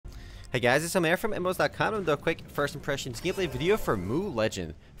Hey guys, it's Omer from MMOs.com and do a quick first impressions gameplay video for Mu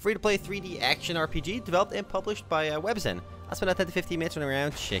Legend. Free to play 3D action RPG developed and published by Webzen. I'll spend about 10 to 15 minutes running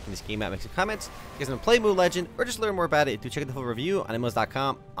around checking this game out, make some comments. If you guys want to play Mu Legend or just learn more about it, do check out the full review on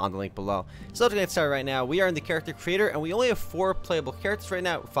MMOs.com on the link below. So let's get started right now. We are in the character creator and we only have 4 playable characters right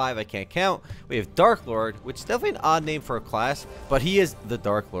now. 5 I can't count. We have Dark Lord, which is definitely an odd name for a class, but he is the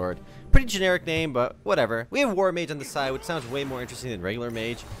Dark Lord. Pretty generic name, but whatever. We have War Mage on the side, which sounds way more interesting than regular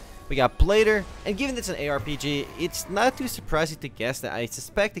Mage. We got Blader, and given it's an ARPG, it's not too surprising to guess that I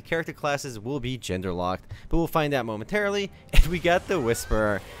suspect the character classes will be gender locked, but we'll find out momentarily. And we got the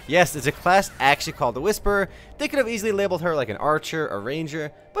Whisperer. Yes, it's a class actually called the Whisperer. They could have easily labeled her like an archer, a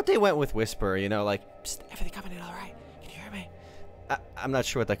ranger, but they went with Whisperer, you know, like, psst, everything coming in all right? Can you hear me? I'm not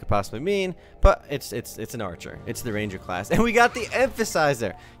sure what that could possibly mean, but it's an archer. It's the ranger class. And we got the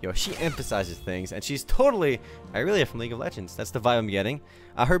Emphasizer. Yo, she emphasizes things, and she's totally Irelia from League of Legends. That's the vibe I'm getting.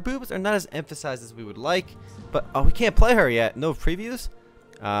 Her boobs are not as emphasized as we would like, but we can't play her yet. No previews.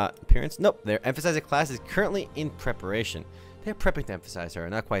 Appearance. Nope. Their Emphasizer class is currently in preparation. They're prepping to emphasize her.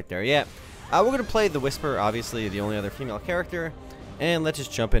 Not quite there yet. We're going to play the Whisperer, obviously the only other female character. And let's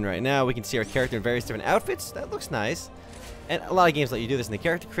just jump in right now. We can see our character in various different outfits. That looks nice. And a lot of games let you do this in the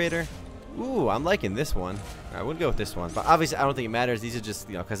character creator. Ooh, I'm liking this one. I would go with this one, but obviously I don't think it matters. These are just,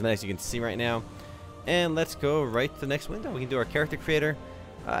 you know, cosmetics you can see right now. And let's go right to the next window. We can do our character creator.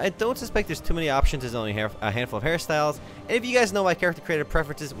 I don't suspect there's too many options. There's only a handful of hairstyles. And if you guys know my character creator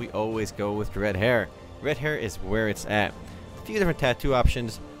preferences, we always go with red hair. Red hair is where it's at. A few different tattoo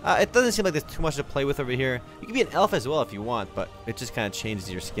options. It doesn't seem like there's too much to play with over here. You can be an elf as well if you want, but it just kind of changes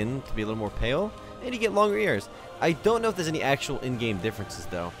your skin to be a little more pale. And you get longer ears. I don't know if there's any actual in-game differences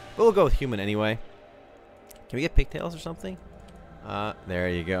though, but we'll go with human anyway. Can we get pigtails or something? There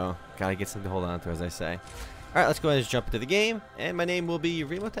you go. Gotta get something to hold on to, as I say. Alright, let's go ahead and jump into the game, and my name will be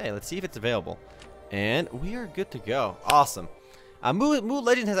Remote. Let's see if it's available. And we are good to go. Awesome. Mu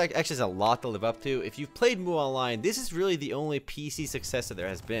Legend actually has a lot to live up to. If you've played Mu Online, this is really the only PC successor there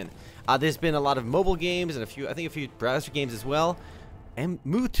has been. There's been a lot of mobile games and I think a few browser games as well. And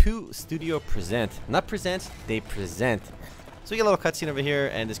Mu 2 Studio present. Not presents, they present. So we get a little cutscene over here,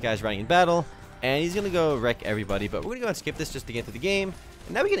 and this guy's riding in battle, and he's gonna go wreck everybody, but we're gonna go and skip this just to get to the game.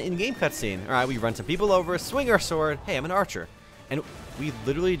 And now we get an in-game cutscene. Alright, we run some people over, swing our sword. Hey, I'm an archer. And we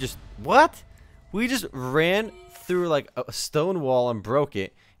literally just, what? We just ran through like a stone wall and broke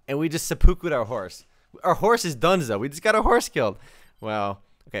it, and we just seppuku'd our horse. Our horse is donezo. We just got a horse killed. Wow.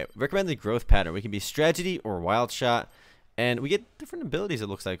 Okay, recommended growth pattern. We can be strategy or wild shot. And we get different abilities, it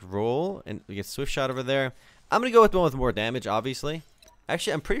looks like. Roll, and we get swift shot over there. I'm going to go with the one with more damage, obviously.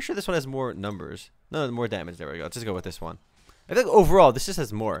 Actually, I'm pretty sure this one has more numbers. No, more damage. There we go. Let's just go with this one. I think overall, this just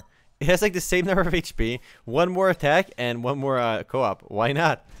has more. It has like the same number of HP, one more attack, and one more co-op. Why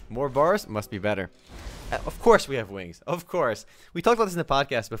not? More bars must be better. Of course we have wings. Of course. We talked about this in the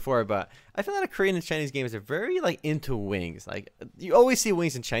podcast before, but I feel like Korean and Chinese games are very like into wings. Like, you always see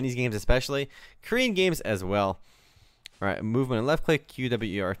wings in Chinese games especially. Korean games as well. Alright, movement and left click,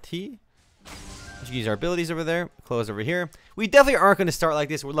 QWERT. Let's use our abilities over there. Close over here. We definitely aren't going to start like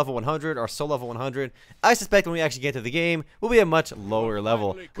this. We're level 100, or so level 100. I suspect when we actually get to the game, we'll be a much lower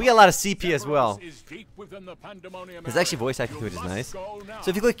level. We got a lot of CP as well. There's actually voice acting to it is nice. So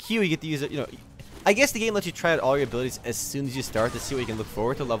if you click Q, you get to use it, you know. I guess the game lets you try out all your abilities as soon as you start to see what you can look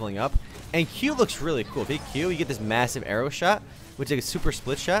forward to leveling up. And Q looks really cool. If you hit Q, you get this massive arrow shot, which is like a super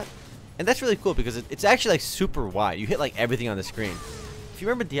split shot. And that's really cool because it's actually like super wide. You hit like everything on the screen. If you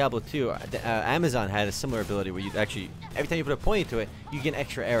remember Diablo 2, Amazon had a similar ability where you actually, every time you put a point into it, you get an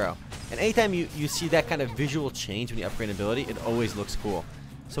extra arrow. And anytime you see that kind of visual change when you upgrade an ability, it always looks cool.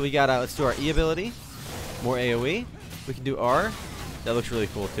 So we got, let's do our E ability. More AoE. We can do R. That looks really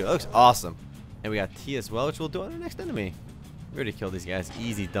cool too. That looks awesome. And we got T as well, which we'll do on our next enemy. We already killed these guys.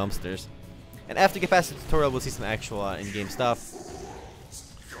 Easy dumpsters. And after we get past the tutorial, we'll see some actual in-game stuff.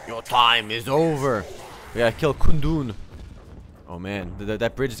 Your time is over. We gotta kill Kundun. Oh man,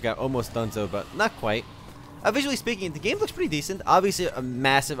 that bridge has got almost done so, but not quite. Visually speaking, the game looks pretty decent. Obviously, a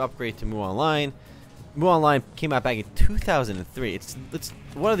massive upgrade to Mu Online. Mu Online came out back in 2003. It's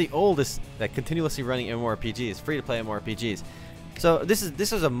one of the oldest continuously running MMORPGs, free-to-play MMORPGs. So this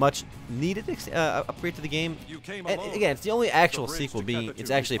is a much needed upgrade to the game. And again, it's the only actual sequel being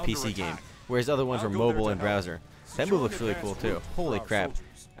it's actually a PC game, whereas the other ones were mobile and browser. That move looks really cool too. Holy crap.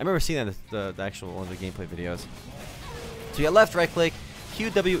 I remember seeing that in the actual one of the gameplay videos. So you got left, right click,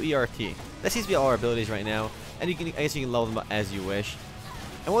 QWERT. That seems to be all our abilities right now. And I guess you can level them up as you wish.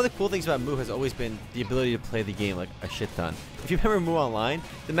 And one of the cool things about Mu has always been the ability to play the game like a shit ton. If you remember Mu Online,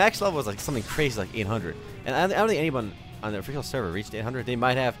 the max level was like something crazy like 800. And I don't think anyone on the official server reached 800? They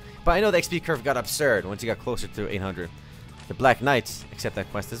might have, but I know the XP curve got absurd once you got closer to 800. The Black Knights accept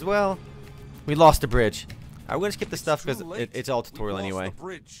that quest as well. We lost the bridge. We're gonna skip this stuff because it's all tutorial anyway.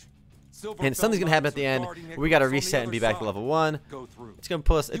 And something's gonna happen at the end. We gotta reset and be back to level 1. It's gonna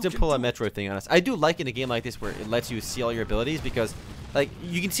pull us. It's gonna pull a Metroid thing on us. I do like in a game like this where it lets you see all your abilities because, like,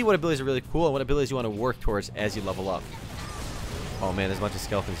 you can see what abilities are really cool and what abilities you want to work towards as you level up. Oh man, there's a bunch of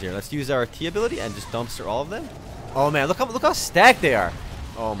skeletons here. Let's use our T ability and just dumpster all of them. Oh man, look how stacked they are.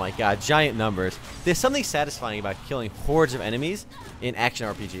 Oh my god, giant numbers. There's something satisfying about killing hordes of enemies in action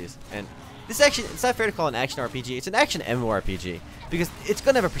RPGs. And this actually, it's not fair to call it an action RPG. It's an action MMORPG because it's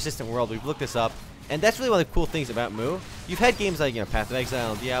gonna have a persistent world. We've looked this up, and that's really one of the cool things about Mu. You've had games like, you know, Path of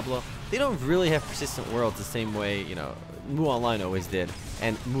Exile and Diablo. They don't really have persistent worlds the same way, you know, Mu Online always did,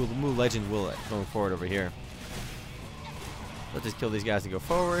 and Mu Legend will going forward over here. Let's just kill these guys and go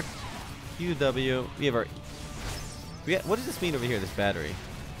forward. UW. We have our. What does this mean over here? This battery.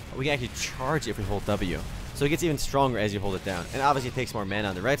 We can actually charge it if we hold W, so it gets even stronger as you hold it down. And obviously, it takes more mana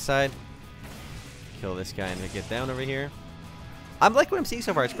on the right side. Kill this guy and get down over here. I'm like what I'm seeing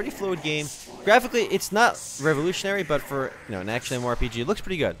so far. It's a pretty fluid game. Graphically, it's not revolutionary, but for, you know, an action MMORPG, it looks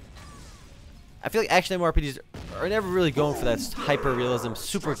pretty good. I feel like action MMORPGs are never really going for that hyper realism,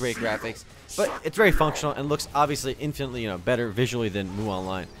 super great graphics, but it's very functional and looks obviously infinitely, you know, better visually than Mu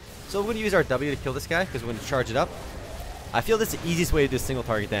Online. So we're going to use our W to kill this guy because we're going to charge it up. I feel that's the easiest way to do single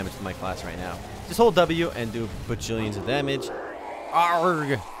target damage to my class right now. Just hold W and do bajillions of damage.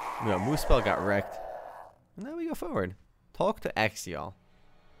 Arrgh! Moose spell got wrecked. And now we go forward. Talk to Axial.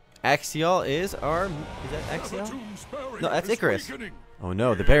 Axial is our... Is that Axial? No, that's Icarus. Oh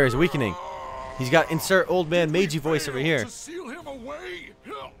no, the bear is weakening. He's got insert old man Meiji voice over here.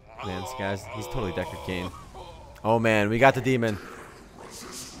 Man, this guy's... He's totally Deckard Cain. Oh man, we got the demon.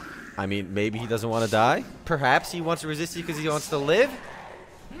 I mean, maybe he doesn't want to die. Perhaps he wants to resist you because he wants to live.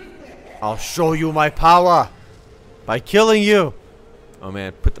 I'll show you my power by killing you. Oh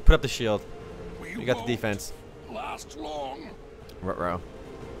man, put up the shield. We got the defense. Last long. Ruh-roh.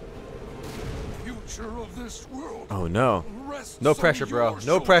 Future of this world. Oh no. No pressure, bro.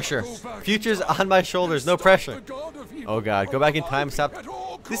 No pressure. Future's on my shoulders. No pressure. Oh god, go back in time. Stop.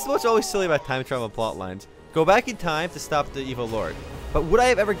 This is what's always silly about time travel plot lines. Go back in time to stop the evil lord. But would I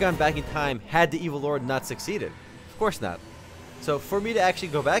have ever gone back in time had the evil lord not succeeded? Of course not. So for me to actually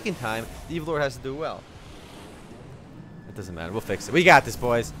go back in time, the evil lord has to do well. It doesn't matter. We'll fix it. We got this,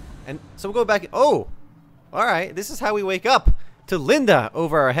 boys. And so we'll go back. Oh, all right. This is how we wake up to Linda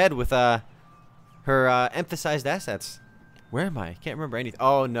over our head with her emphasized assets. Where am I? Can't remember anything.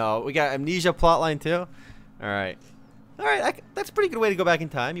 Oh no, we got amnesia plotline too. All right, all right. That's a pretty good way to go back in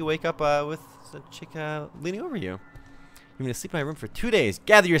time. You wake up with a chick leaning over you. You're gonna sleep in my room for 2 days.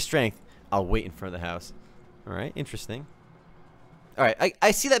 Gather your strength. I'll wait in front of the house. All right, interesting. All right,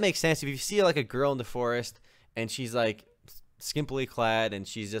 I see that makes sense. If you see like a girl in the forest and she's like skimpily clad and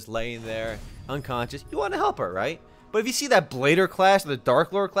she's just laying there unconscious, you want to help her, right? But if you see that Blader class or the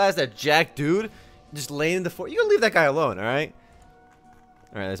Dark Lord class, that Jack dude just laying in the forest, you're gonna leave that guy alone, all right?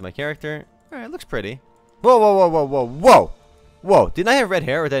 All right, there's my character. All right, looks pretty. Whoa, whoa, whoa, whoa, whoa, whoa, whoa! Didn't I have red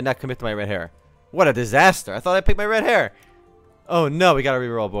hair, or did I not commit to my red hair? What a disaster! I thought I picked my red hair. Oh no, we gotta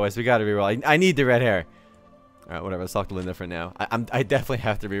reroll, boys. We gotta reroll. I need the red hair. All right, whatever. Let's talk to Linda for now. I definitely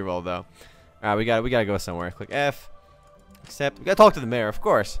have to reroll though. All right, we gotta go somewhere. Click F. Accept. We gotta talk to the mayor, of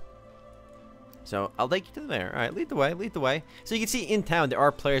course. So I'll take you to the mayor. All right, lead the way. Lead the way. So you can see in town there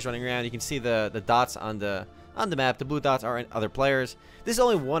are players running around. You can see the dots on the map. The blue dots are other players. This is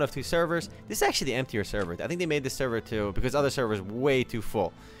only one of 2 servers. This is actually the emptier server. I think they made this server too because other servers are way too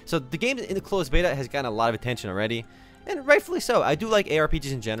full. So the game in the closed beta has gotten a lot of attention already, and rightfully so. I do like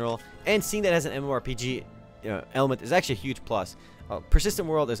ARPGs in general, and seeing that as an MMORPG element is actually a huge plus. Persistent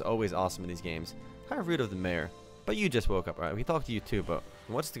world is always awesome in these games. How rude of the mayor. But you just woke up. All right, we talked to you too, but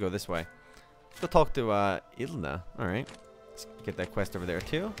he wants to go this way. Let's go talk to Ilna. All right, let's get that quest over there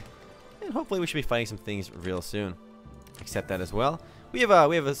too, and hopefully we should be fighting some things real soon. Accept that as well. We have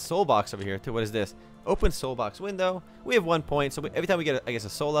a soul box over here too. What is this? Open soul box window. We have 1 point, so every time we get I guess a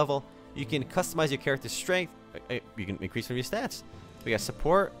soul level, you can customize your character's strength. You can increase some of your stats. We got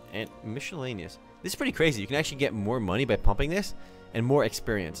support and miscellaneous. This is pretty crazy. You can actually get more money by pumping this and more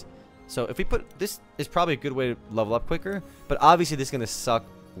experience. So if we put this, is probably a good way to level up quicker. But obviously this is gonna suck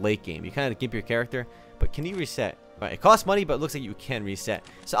late game. You kind of gimp your character, but can you reset? Right, it costs money, but it looks like you can reset.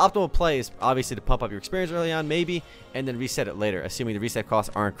 So optimal play is obviously to pump up your experience early on, maybe, and then reset it later, assuming the reset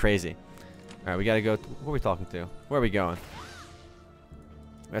costs aren't crazy. All right, we gotta go. Who are we talking to? Where are we going?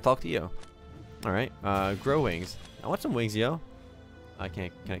 I gotta talk to you. All right, grow wings. I want some wings, yo. I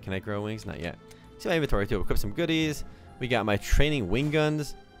can't. Can I grow wings? Not yet. See my inventory too. Equip some goodies. We got my training wing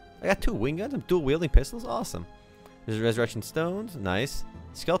guns. I got 2 wing guns. I'm dual wielding pistols. Awesome. There's resurrection stones. Nice.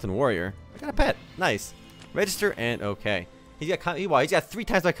 Skeleton warrior. I got a pet. Nice. Register and okay. He's got 3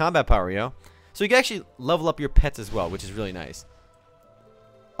 times my combat power, yo. So you can actually level up your pets as well, which is really nice.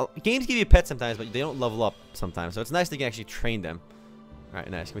 Games give you pets sometimes, but they don't level up sometimes. So it's nice that you can actually train them. All right,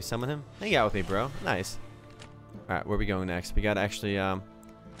 nice. Can we summon him? Hang out with me, bro. Nice. All right, where are we going next? We got to actually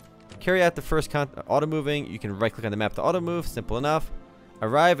carry out the first auto moving. You can right click on the map to auto move. Simple enough.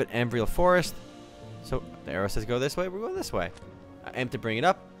 Arrive at Ambriel Forest. So the arrow says go this way. We're going this way. M to bring it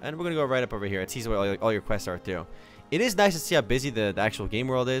up, and we're going to go right up over here. It sees where all your quests are too. It is nice to see how busy the actual game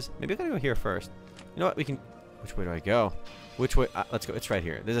world is. Maybe I'm going to go here first. You know what? We can... Which way do I go? Which way? Let's go. It's right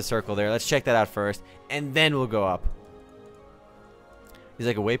here. There's a circle there. Let's check that out first, and then we'll go up. Is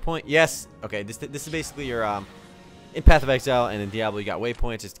like a waypoint? Yes. Okay. This is basically your in Path of Exile and in Diablo you got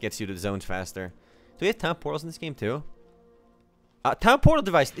waypoints. Just gets you to the zones faster. Do we have town portals in this game too? Town portal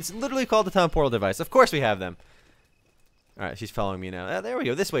device. It's literally called the town portal device. Of course we have them. All right, she's following me now. There we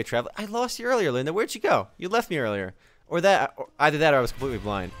go. This way, traveler. I lost you earlier, Linda. Where'd you go? You left me earlier. Or either that or I was completely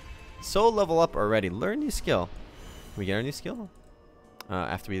blind. Soul level up already. Learn new skill. Can we get our new skill?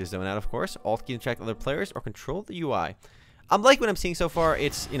 After we zone out, of course. Alt key to track other players or control the UI. I'm like what I'm seeing so far.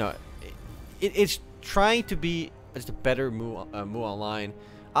 It's it's trying to be just a better Mu Online.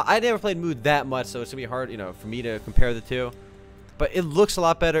 I never played Mu that much, so it's gonna be hard, for me to compare the two. But it looks a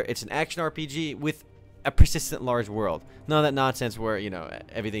lot better. It's an action RPG with a persistent large world. None of that nonsense where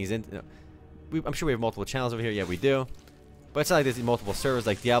everything's in. I'm sure we have multiple channels over here. Yeah, we do. But it's not like there's multiple servers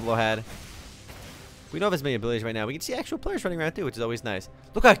like Diablo had. We don't have as many abilities right now. We can see actual players running around too, which is always nice.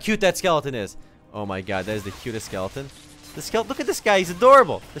 Look how cute that skeleton is. Oh my god, that is the cutest skeleton. Look at this guy. He's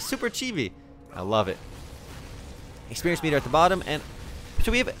adorable. They're super chibi. I love it. Experience meter at the bottom, and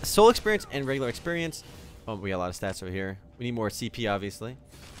so we have soul experience and regular experience. Oh, we got a lot of stats over here. We need more CP, obviously.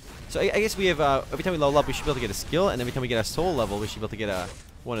 So I guess we have every time we level up, we should be able to get a skill, and every time we get a soul level, we should be able to get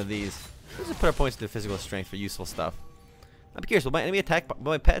one of these. Let's just put our points into physical strength for useful stuff. I'm curious, will my enemy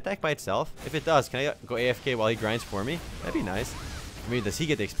will my pet attack by itself? If it does, can I go AFK while he grinds for me? That'd be nice. I mean, does he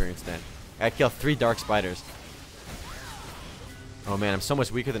get the experience then? I killed 3 dark spiders. Oh man, I'm so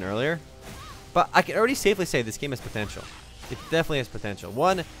much weaker than earlier. But I can already safely say this game has potential. It definitely has potential.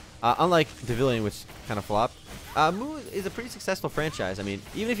 One, unlike Devilian, which kind of flopped, Mu is a pretty successful franchise. I mean,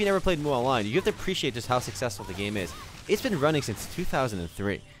 even if you never played Mu Online, you have to appreciate just how successful the game is. It's been running since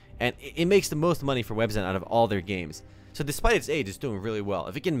 2003, and it makes the most money for Webzen out of all their games. So despite its age, it's doing really well.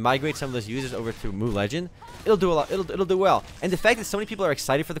 If it can migrate some of those users over to Mu Legend, it'll do a lot. It'll do well. And the fact that so many people are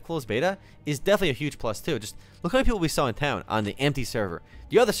excited for the closed beta is definitely a huge plus too. Just look how many people we saw in town on the empty server.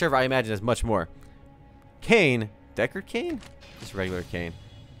 The other server, I imagine, has much more. Kane, Deckard Kane, just regular Kane.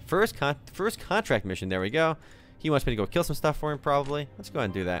 First contract mission. There we go. He wants me to go kill some stuff for him, probably. Let's go ahead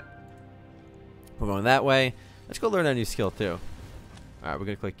and do that. We're going that way. Let's go learn our new skill too. All right, we're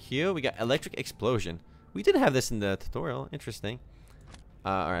gonna click Q. We got electric explosion. We didn't have this in the tutorial. Interesting.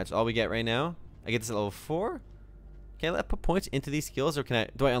 All right, that's all we get right now. I get this at level 4. Can I put points into these skills, or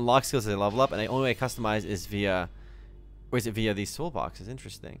do I unlock skills as I level up? And the only way I customize is via, or is it via these soul boxes?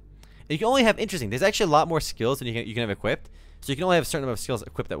 Interesting. And you can only have There's actually a lot more skills than you can have equipped. So you can only have a certain amount of skills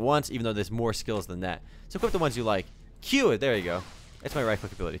equipped at once, even though there's more skills than that. So equip the ones you like. Q it. There you go. That's my right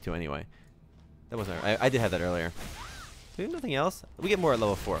click ability too. Anyway, that wasn't. I did have that earlier. Do we have nothing else? We get more at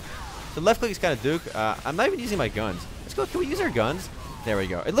level 4. So left click is kind of Duke. I'm not even using my guns. Let's go. Can we use our guns? There we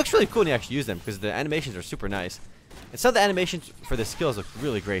go. It looks really cool when you actually use them because the animations are super nice. And some of the animations for the skills look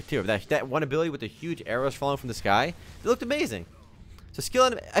really great too. That one ability with the huge arrows falling from the sky, they looked amazing. So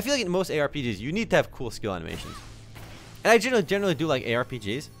I feel like in most ARPGs you need to have cool skill animations. And I generally do like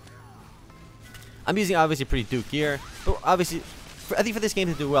ARPGs. I'm using obviously pretty Duke gear, but obviously I think for this game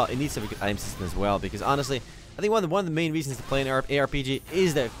to do well, it needs to have a good item system as well, because honestly, I think one of the main reasons to play an ARPG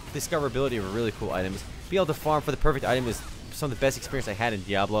is the discoverability of really cool items. Being able to farm for the perfect item is some of the best experience I had in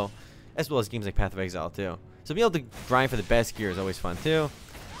Diablo, as well as games like Path of Exile too. So being able to grind for the best gear is always fun too.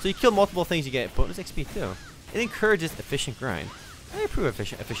 So you kill multiple things, you get bonus XP too. It encourages efficient grind. I approve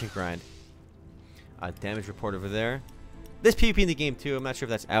efficient grind. Damage report over there. There's PvP in the game too. I'm not sure if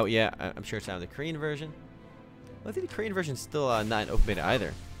that's out yet. I'm sure it's out in the Korean version. Well, I think the Korean version is still not in open beta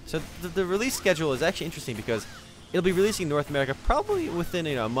either. So the release schedule is actually interesting because it'll be releasing in North America probably within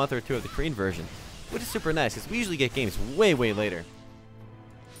a month or two of the Korean version, which is super nice because we usually get games way later.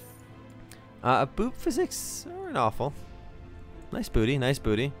 Boot physics aren't awful. Nice booty, nice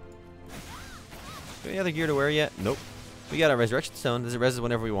booty. Any other gear to wear yet? Nope. We got our resurrection stone. Does it res us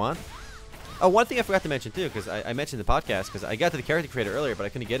whenever we want? Oh, one thing I forgot to mention too, because I mentioned the podcast, because I got to the character creator earlier, but I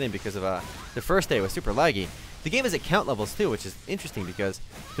couldn't get in because of the first day was super laggy. The game has account levels too, which is interesting because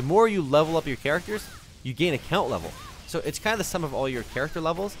the more you level up your characters, you gain account level. So it's kind of the sum of all your character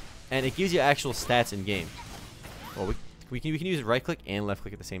levels, and it gives you actual stats in game. Well, we can use right click and left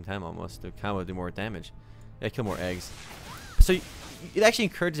click at the same time almost to combo do more damage. Yeah, kill more eggs. So it actually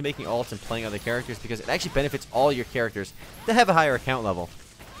encourages making ults and playing other characters because it actually benefits all your characters to have a higher account level.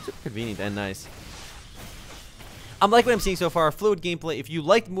 Super convenient and nice. I'm liking what I'm seeing so far. Fluid gameplay. If you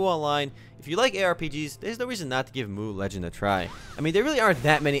liked MMO Online, if you like ARPGs, there's no reason not to give MMO Legend a try. I mean, there really aren't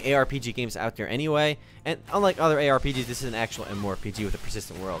that many ARPG games out there anyway, and unlike other ARPGs, this is an actual MMORPG with a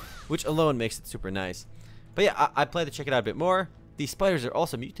persistent world, which alone makes it super nice. But yeah, I plan to check it out a bit more. These spiders are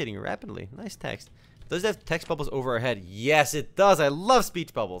also mutating rapidly. Nice text. Does it have text bubbles over our head? Yes, it does. I love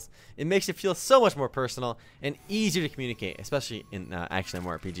speech bubbles. It makes it feel so much more personal and easier to communicate, especially in action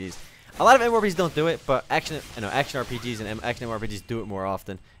MMORPGs. A lot of MMORPGs don't do it, but action RPGs and action MMORPGs do it more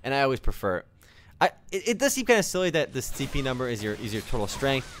often, and I always prefer it. It does seem kind of silly that the CP number is your total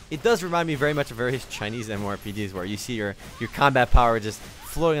strength. It does remind me very much of various Chinese MMORPGs where you see your combat power just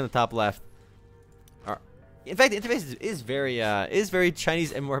floating on the top left. In fact, the interface is very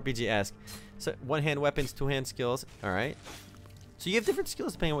Chinese MMORPG-esque. So one-hand weapons, two-hand skills. All right. So you have different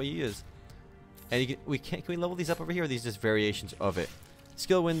skills depending on what you use. And can we level these up over here? Or are these just variations of it?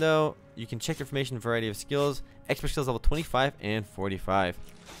 Skill window. You can check the information variety of skills. Expert skills level 25 and 45.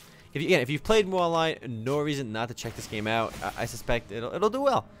 If you've played MMO Online, no reason not to check this game out. I suspect it'll do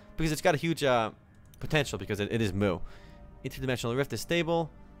well because it's got a huge potential because it is MMO. Interdimensional rift is stable.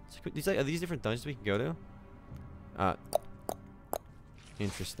 So are these different dungeons we can go to?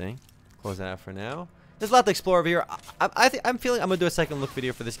 Interesting. Close that out for now. There's a lot to explore over here. I'm feeling I'm gonna do a second look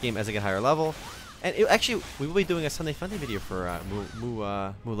video for this game as I get higher level, and actually we will be doing a Sunday Funday video for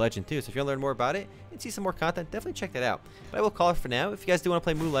MMO Legend too. So if you want to learn more about it and see some more content, definitely check that out. But I will call it for now. If you guys do want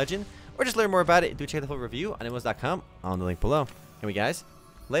to play MMO Legend or just learn more about it, do check the full review on MMOs.com on the link below. Anyway, guys,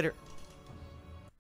 later.